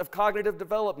levels of cognitive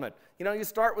development. You know, you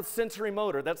start with sensory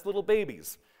motor, that's little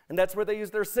babies, and that's where they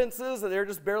use their senses, and they're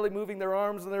just barely moving their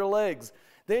arms and their legs.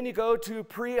 Then you go to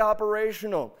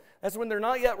pre-operational. That's when they're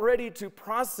not yet ready to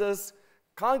process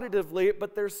cognitively,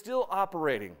 but they're still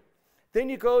operating. Then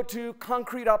you go to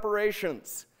concrete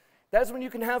operations. That's when you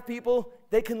can have people,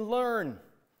 they can learn,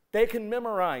 they can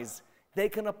memorize, they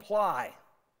can apply.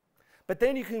 But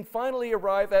then you can finally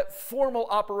arrive at formal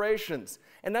operations,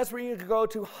 and that's where you can go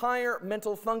to higher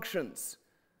mental functions.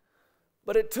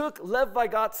 But it took Lev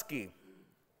Vygotsky,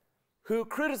 who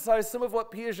criticized some of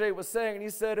what Piaget was saying, and he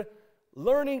said,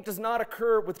 learning does not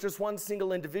occur with just one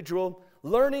single individual.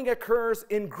 Learning occurs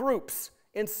in groups,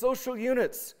 in social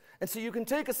units. And so you can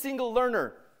take a single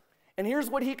learner, and here's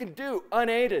what he can do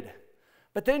unaided.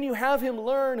 But then you have him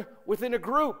learn within a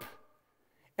group,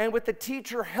 and with the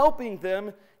teacher helping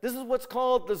them. This is what's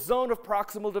called the zone of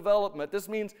proximal development. This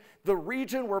means the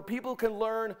region where people can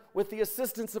learn with the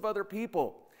assistance of other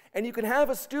people. And you can have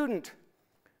a student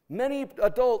Many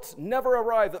adults never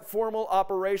arrive at formal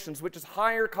operations, which is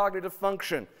higher cognitive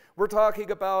function. We're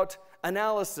talking about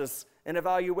analysis and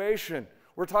evaluation.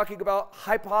 We're talking about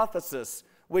hypothesis,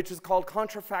 which is called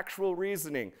contrafactual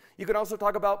reasoning. You can also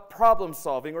talk about problem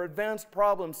solving or advanced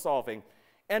problem solving.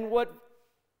 And what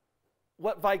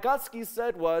Vygotsky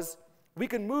said was, we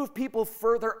can move people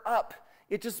further up.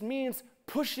 It just means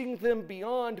pushing them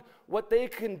beyond what they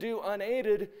can do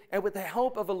unaided, and with the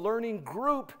help of a learning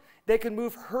group, they can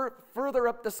move further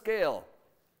up the scale.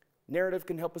 Narrative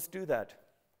can help us do that.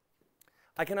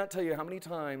 I cannot tell you how many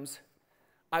times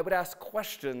I would ask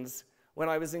questions when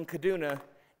I was in Kaduna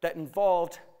that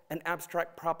involved an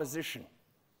abstract proposition.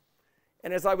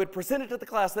 And as I would present it to the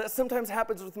class, that sometimes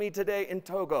happens with me today in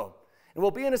Togo. And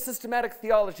we'll be in a systematic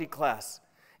theology class,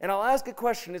 and I'll ask a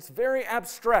question, it's very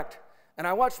abstract, and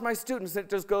I watch my students and it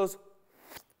just goes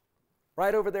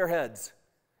right over their heads.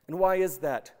 And why is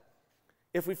that?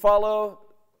 If we follow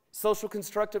social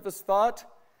constructivist thought,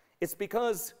 it's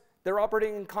because they're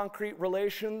operating in concrete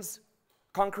relations,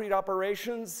 concrete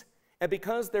operations, and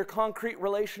because they're concrete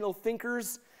relational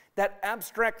thinkers, that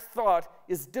abstract thought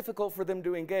is difficult for them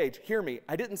to engage. Hear me,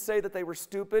 I didn't say that they were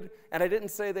stupid, and I didn't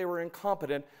say they were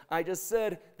incompetent. I just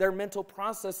said their mental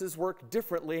processes work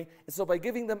differently, and so by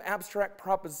giving them abstract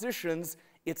propositions,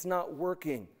 it's not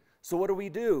working. So what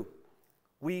do?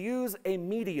 We use a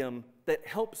medium that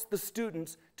helps the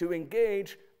students to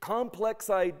engage complex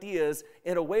ideas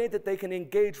in a way that they can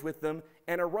engage with them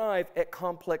and arrive at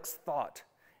complex thought.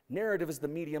 Narrative is the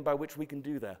medium by which we can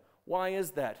do that. Why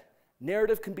is that?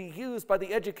 Narrative can be used by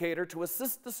the educator to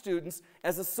assist the students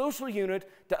as a social unit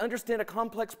to understand a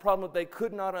complex problem that they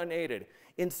could not unaided.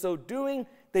 In so doing,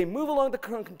 they move along the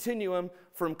continuum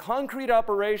from concrete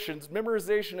operations,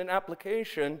 memorization and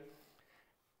application,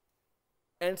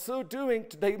 and so doing,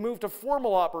 they move to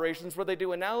formal operations where they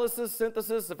do analysis,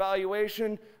 synthesis,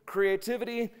 evaluation,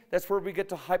 creativity. That's where we get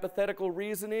to hypothetical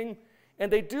reasoning.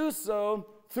 And they do so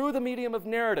through the medium of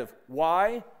narrative.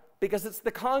 Why? Because it's the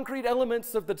concrete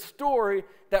elements of the story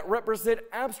that represent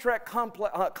abstract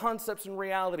concepts and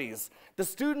realities. The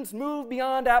students move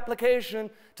beyond application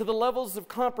to the levels of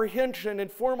comprehension in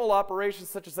formal operations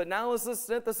such as analysis,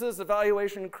 synthesis,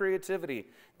 evaluation, and creativity.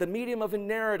 The medium of a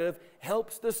narrative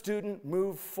helps the student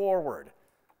move forward.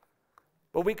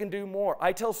 But we can do more.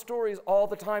 I tell stories all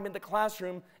the time in the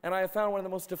classroom, and I have found one of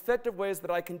the most effective ways that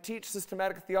I can teach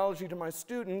systematic theology to my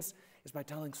students is by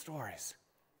telling stories.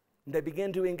 And they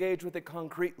begin to engage with it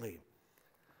concretely.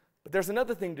 But there's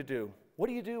another thing to do. What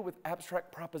do you do with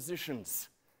abstract propositions?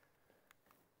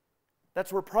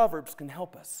 That's where Proverbs can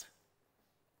help us.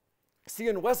 See,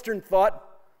 in Western thought,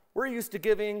 we're used to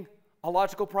giving a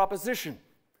logical proposition.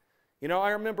 You know,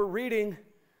 I remember reading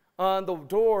on the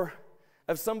door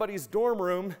of somebody's dorm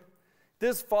room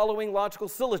this following logical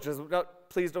syllogism. Now,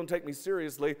 please don't take me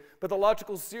seriously, but the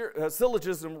logical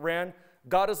syllogism ran,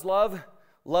 God is love,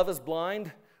 love is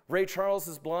blind, Ray Charles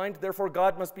is blind, therefore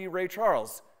God must be Ray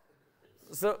Charles.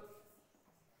 So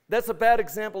that's a bad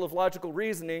example of logical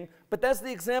reasoning, but that's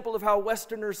the example of how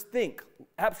Westerners think.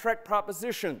 Abstract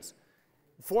propositions,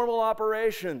 formal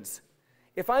operations.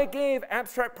 If I gave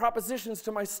abstract propositions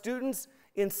to my students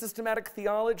in systematic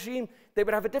theology, they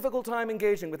would have a difficult time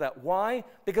engaging with that. Why?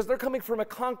 Because they're coming from a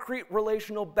concrete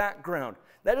relational background.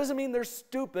 That doesn't mean they're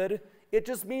stupid. It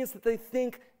just means that they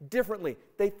think differently.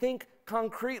 They think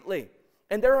concretely.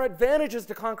 And there are advantages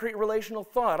to concrete relational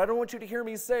thought. I don't want you to hear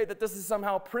me say that this is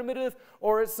somehow primitive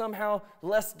or it's somehow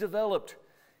less developed.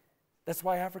 That's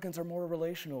why Africans are more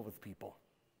relational with people,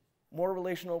 more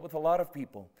relational with a lot of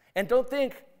people. And don't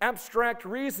think abstract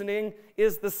reasoning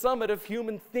is the summit of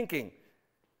human thinking.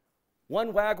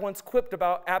 One wag once quipped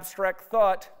about abstract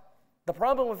thought. The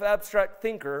problem with abstract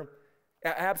thinking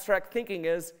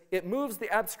is it moves the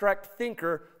abstract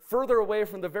thinker further away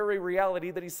from the very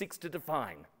reality that he seeks to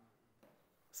define.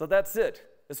 So that's it,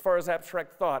 as far as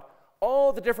abstract thought.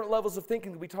 All the different levels of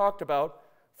thinking that we talked about,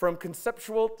 from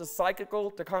conceptual to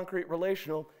psychical to concrete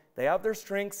relational, they have their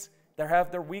strengths, they have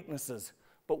their weaknesses.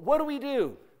 But what do we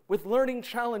do with learning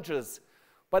challenges?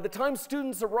 By the time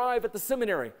students arrive at the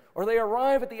seminary or they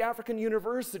arrive at the African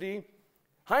university,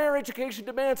 higher education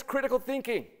demands critical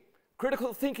thinking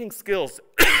skills.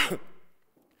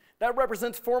 That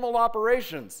represents formal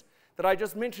operations that I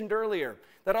just mentioned earlier.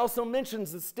 That also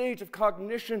mentions the stage of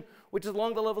cognition, which is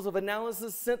along the levels of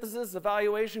analysis, synthesis,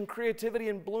 evaluation, creativity,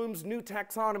 and Bloom's new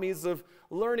taxonomies of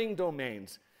learning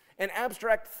domains. And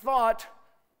abstract thought,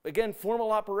 again,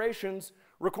 formal operations,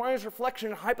 requires reflection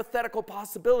and hypothetical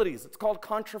possibilities. It's called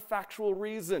contrafactual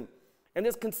reason. And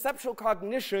this conceptual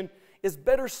cognition is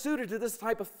better suited to this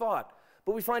type of thought.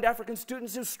 But we find African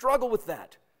students who struggle with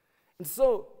that. And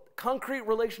so Concrete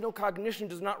relational cognition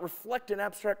does not reflect in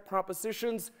abstract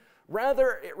propositions.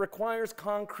 Rather, it requires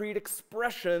concrete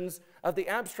expressions of the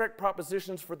abstract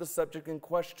propositions for the subject in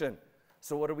question.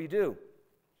 So what do?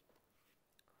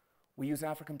 We use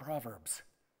African proverbs.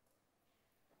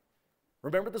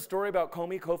 Remember the story about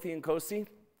Komi, Kofi, and Kosi?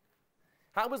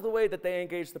 How was the way that they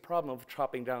engaged the problem of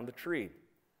chopping down the tree?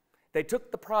 They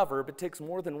took the proverb, it takes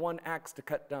more than one axe to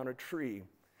cut down a tree,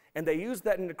 and they used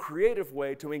that in a creative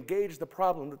way to engage the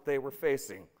problem that they were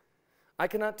facing. I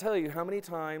cannot tell you how many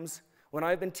times when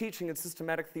I've been teaching in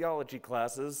systematic theology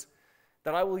classes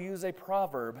that I will use a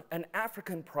proverb, an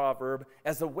African proverb,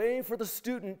 as a way for the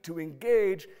student to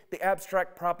engage the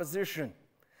abstract proposition.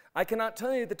 I cannot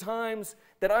tell you the times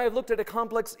that I have looked at a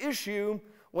complex issue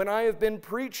when I have been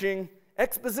preaching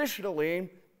expositionally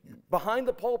behind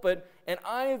the pulpit, and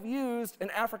I have used an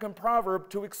African proverb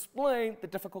to explain the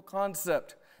difficult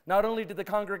concept. Not only did the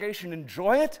congregation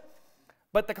enjoy it,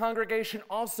 but the congregation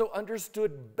also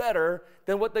understood better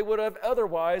than what they would have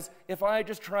otherwise if I had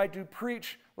just tried to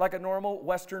preach like a normal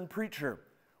Western preacher.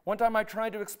 One time I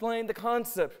tried to explain the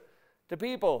concept to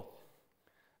people.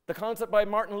 The concept by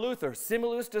Martin Luther,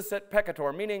 simul justus et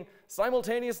peccator, meaning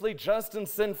simultaneously just and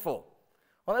sinful.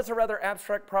 Well, that's a rather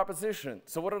abstract proposition.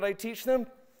 So what did I teach them?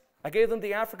 I gave them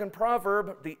the African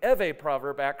proverb, the Ewe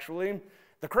proverb actually.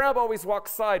 The crab always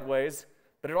walks sideways,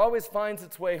 but it always finds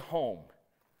its way home.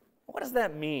 What does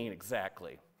that mean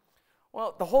exactly?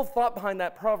 Well, the whole thought behind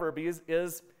that proverb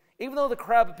is even though the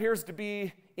crab appears to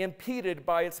be impeded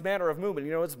by its manner of movement,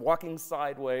 you know, it's walking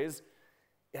sideways,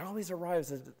 it always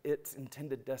arrives at its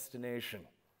intended destination.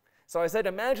 So I said,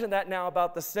 imagine that now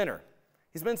about the sinner.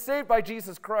 He's been saved by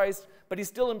Jesus Christ, but he's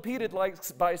still impeded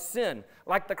by sin.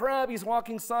 Like the crab, he's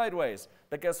walking sideways.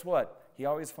 But guess what? He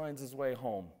always finds his way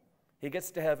home. He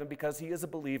gets to heaven because he is a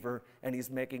believer and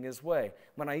he's making his way.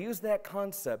 When I use that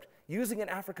concept, using an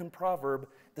African proverb,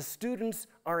 the students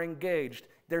are engaged.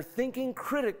 They're thinking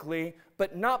critically,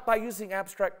 but not by using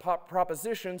abstract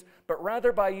propositions, but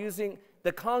rather by using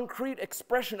the concrete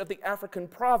expression of the African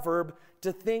proverb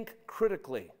to think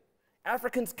critically.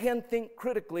 Africans can think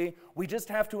critically, we just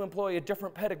have to employ a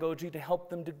different pedagogy to help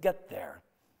them to get there.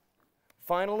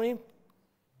 Finally,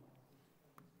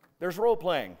 there's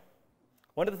role-playing.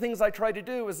 One of the things I tried to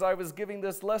do as I was giving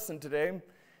this lesson today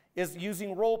is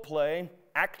using role-play,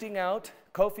 acting out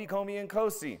Kofi, Komi, and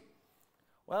Kosi.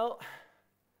 Well,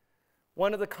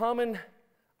 one of the common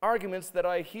arguments that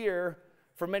I hear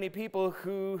from many people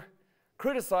who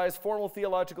criticize formal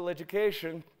theological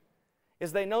education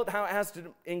is they note how it has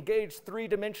to engage three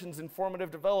dimensions in formative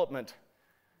development.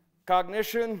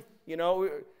 Cognition, you know,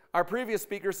 our previous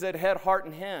speaker said head, heart,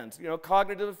 and hands. You know,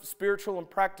 cognitive, spiritual, and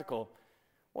practical.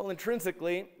 Well,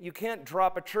 intrinsically, you can't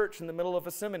drop a church in the middle of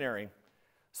a seminary.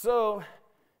 So,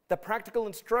 the practical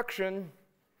instruction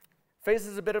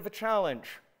faces a bit of a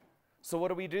challenge. So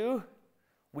what do?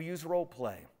 We use role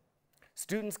play.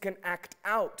 Students can act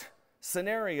out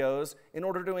scenarios in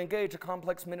order to engage a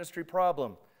complex ministry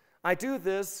problem. I do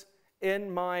this in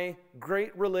my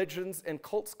Great Religions and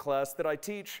Cults class that I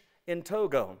teach in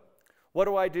Togo.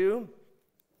 What do?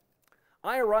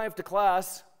 I arrive to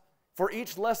class for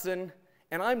each lesson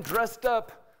and I'm dressed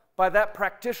up by that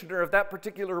practitioner of that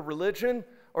particular religion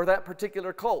or that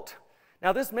particular cult.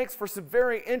 Now this makes for some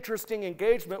very interesting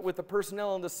engagement with the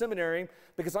personnel in the seminary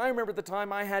because I remember the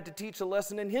time I had to teach a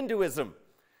lesson in Hinduism.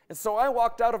 And so I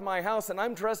walked out of my house and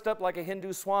I'm dressed up like a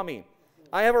Hindu Swami.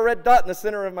 I have a red dot in the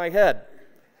center of my head.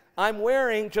 I'm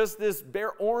wearing just this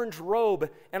bare orange robe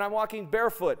and I'm walking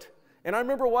barefoot. And I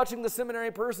remember watching the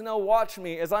seminary personnel watch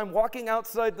me as I'm walking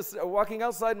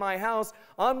outside my house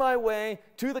on my way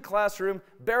to the classroom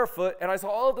barefoot, and I saw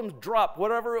all of them drop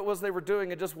whatever it was they were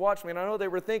doing and just watch me. And I know they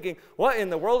were thinking, what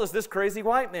in the world is this crazy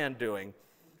white man doing?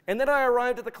 And then I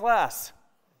arrived at the class.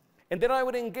 And then I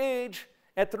would engage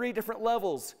at three different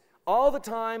levels, all the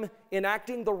time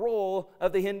enacting the role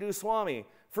of the Hindu Swami.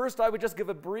 First, I would just give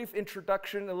a brief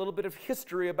introduction, a little bit of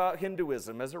history about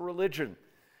Hinduism as a religion.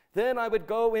 Then I would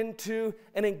go into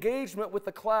an engagement with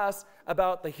the class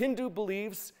about the Hindu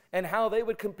beliefs and how they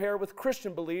would compare with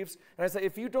Christian beliefs. And I say,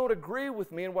 if you don't agree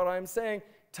with me in what I'm saying,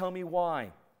 tell me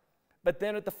why. But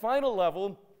then at the final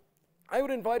level, I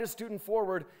would invite a student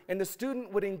forward and the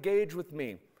student would engage with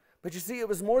me. But you see, it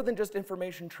was more than just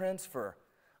information transfer.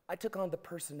 I took on the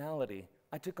personality.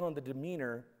 I took on the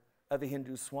demeanor of the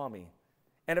Hindu Swami.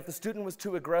 And if the student was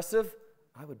too aggressive,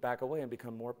 I would back away and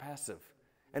become more passive.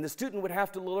 And the student would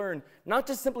have to learn not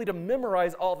just simply to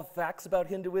memorize all the facts about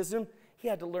Hinduism, he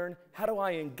had to learn, how do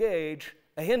I engage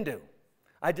a Hindu?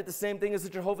 I did the same thing as a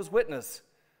Jehovah's Witness.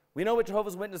 We know what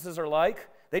Jehovah's Witnesses are like.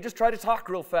 They just try to talk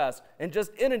real fast and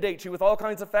just inundate you with all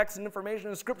kinds of facts and information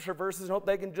and scripture verses and hope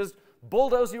they can just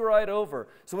bulldoze you right over.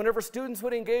 So whenever students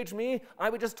would engage me, I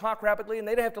would just talk rapidly and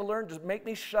they'd have to learn to make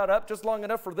me shut up just long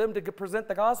enough for them to present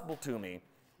the gospel to me.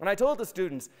 And I told the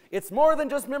students, it's more than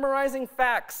just memorizing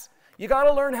facts. You got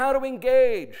to learn how to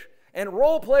engage. And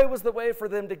role play was the way for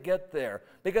them to get there,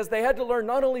 because they had to learn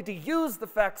not only to use the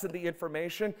facts and the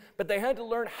information, but they had to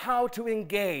learn how to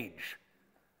engage.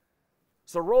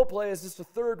 So role play is just a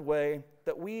third way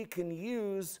that we can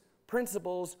use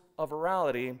principles of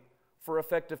orality for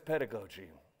effective pedagogy.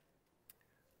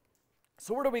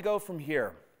 So where do we go from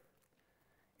here?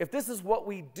 If this is what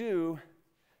we do,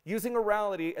 using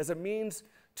orality as a means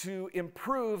to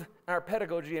improve our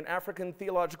pedagogy in African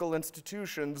theological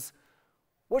institutions,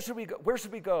 where should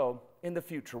we go in the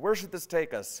future? Where should this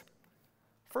take us?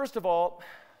 First of all,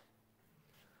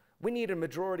 we need a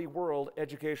majority world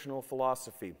educational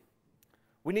philosophy.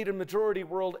 We need a majority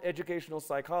world educational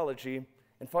psychology.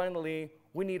 And finally,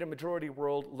 we need a majority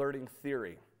world learning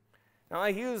theory. Now, I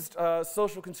used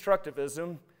social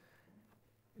constructivism.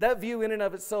 That view in and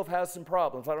of itself has some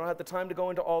problems. I don't have the time to go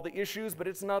into all the issues, but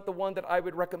it's not the one that I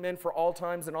would recommend for all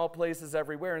times and all places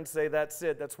everywhere and say that's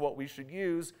it, that's what we should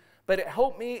use. But it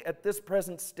helped me at this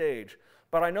present stage.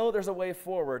 But I know there's a way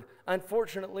forward.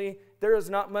 Unfortunately, there is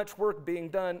not much work being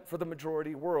done for the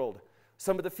majority world.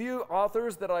 Some of the few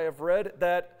authors that I have read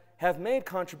that have made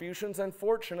contributions,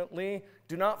 unfortunately,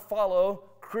 do not follow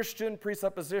Christian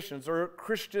presuppositions or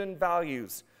Christian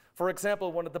values. For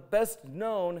example, one of the best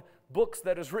known books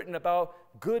that is written about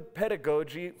good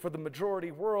pedagogy for the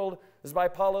majority world is by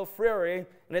Paulo Freire,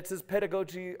 and it's his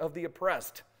Pedagogy of the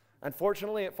Oppressed.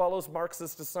 Unfortunately, it follows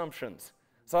Marxist assumptions.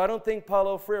 So I don't think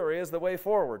Paulo Freire is the way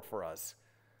forward for us.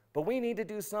 But we need to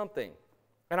do something.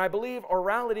 And I believe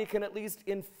orality can at least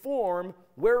inform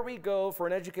where we go for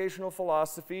an educational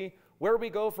philosophy, where we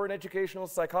go for an educational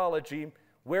psychology,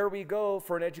 where we go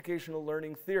for an educational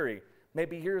learning theory.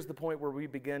 Maybe here's the point where we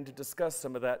begin to discuss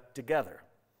some of that together.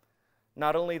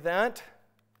 Not only that,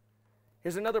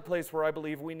 here's another place where I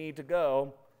believe we need to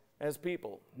go as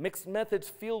people. Mixed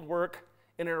methods fieldwork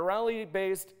in an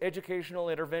orality-based educational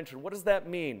intervention. What does that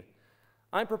mean?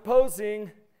 I'm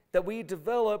proposing that we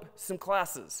develop some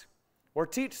classes or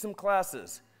teach some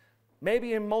classes,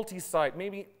 maybe in multi-site,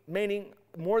 maybe meaning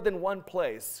more than one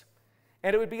place.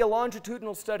 And it would be a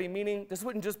longitudinal study, meaning this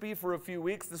wouldn't just be for a few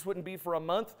weeks, this wouldn't be for a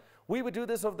month. We would do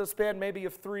this over the span maybe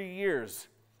of 3 years.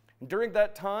 And during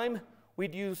that time,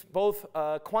 we'd use both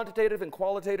quantitative and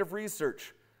qualitative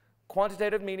research.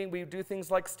 Quantitative meaning we would do things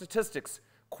like statistics.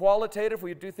 Qualitative,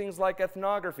 we would do things like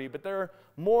ethnography, but there are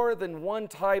more than one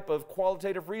type of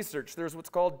qualitative research. There's what's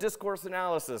called discourse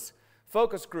analysis,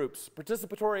 focus groups,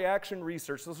 participatory action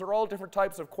research. Those are all different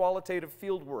types of qualitative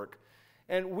field work.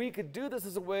 And we could do this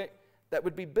as a way that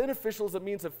would be beneficial as a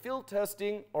means of field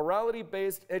testing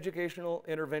orality-based educational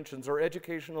interventions or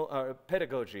educational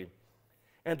pedagogy.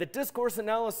 And the discourse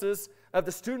analysis of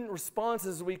the student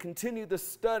responses as we continue this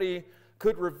study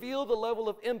could reveal the level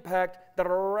of impact that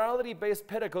our orality-based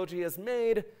pedagogy has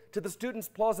made to the students'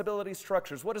 plausibility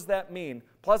structures. What does that mean?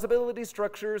 Plausibility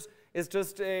structures is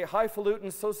just a highfalutin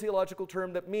sociological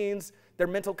term that means their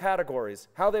mental categories,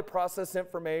 how they process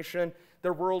information,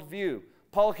 their worldview.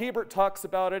 Paul Hebert talks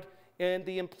about it in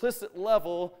the implicit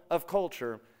level of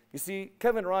culture. You see,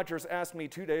 Kevin Rogers asked me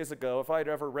 2 days ago if I'd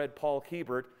ever read Paul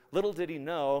Hebert. Little did he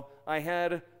know I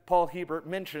had Paul Hebert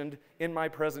mentioned in my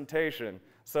presentation.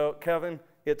 So, Kevin,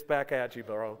 it's back at you,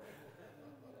 bro.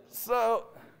 So,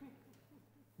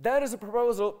 that is a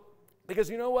proposal because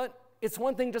you know what? It's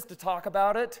one thing just to talk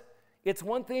about it. It's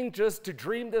one thing just to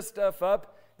dream this stuff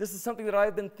up. This is something that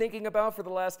I've been thinking about for the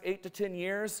last 8 to 10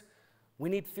 years. We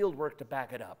need field work to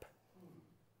back it up.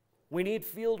 We need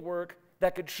field work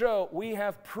that could show we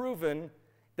have proven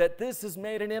that this has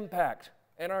made an impact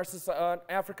in our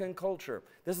African culture.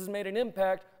 This has made an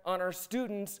impact on our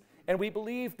students, and we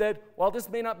believe that while this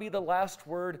may not be the last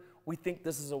word, we think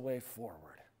this is a way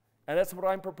forward. And that's what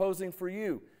I'm proposing for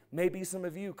you. Maybe some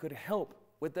of you could help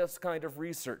with this kind of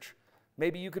research.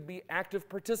 Maybe you could be active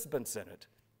participants in it.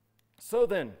 So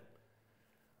then,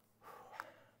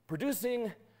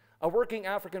 producing a working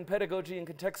African pedagogy and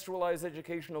contextualized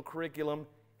educational curriculum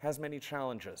has many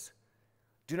challenges.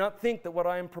 Do not think that what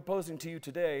I am proposing to you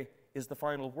today is the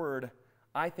final word.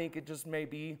 I think it just may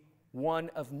be one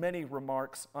of many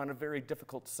remarks on a very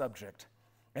difficult subject.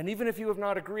 And even if you have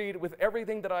not agreed with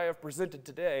everything that I have presented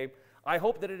today, I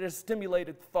hope that it has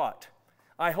stimulated thought.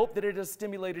 I hope that it has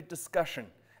stimulated discussion.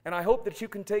 And I hope that you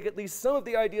can take at least some of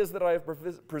the ideas that I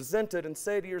have presented and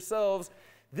say to yourselves,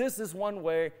 This is one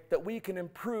way that we can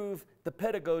improve the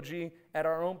pedagogy at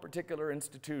our own particular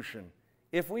institution.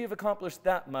 If we have accomplished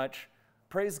that much,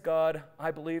 praise God,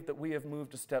 I believe that we have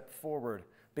moved a step forward.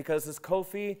 Because as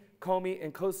Kofi, Komi,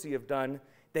 and Kosi have done,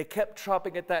 they kept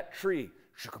chopping at that tree.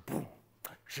 Shika-boom,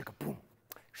 shika-boom,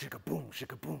 shika-boom,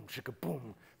 shika-boom,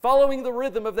 shika-boom. Following the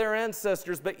rhythm of their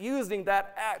ancestors, but using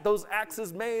those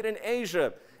axes made in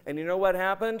Asia. And you know what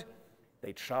happened?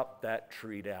 They chopped that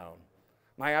tree down.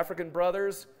 My African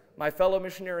brothers, my fellow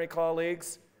missionary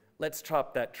colleagues, let's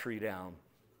chop that tree down.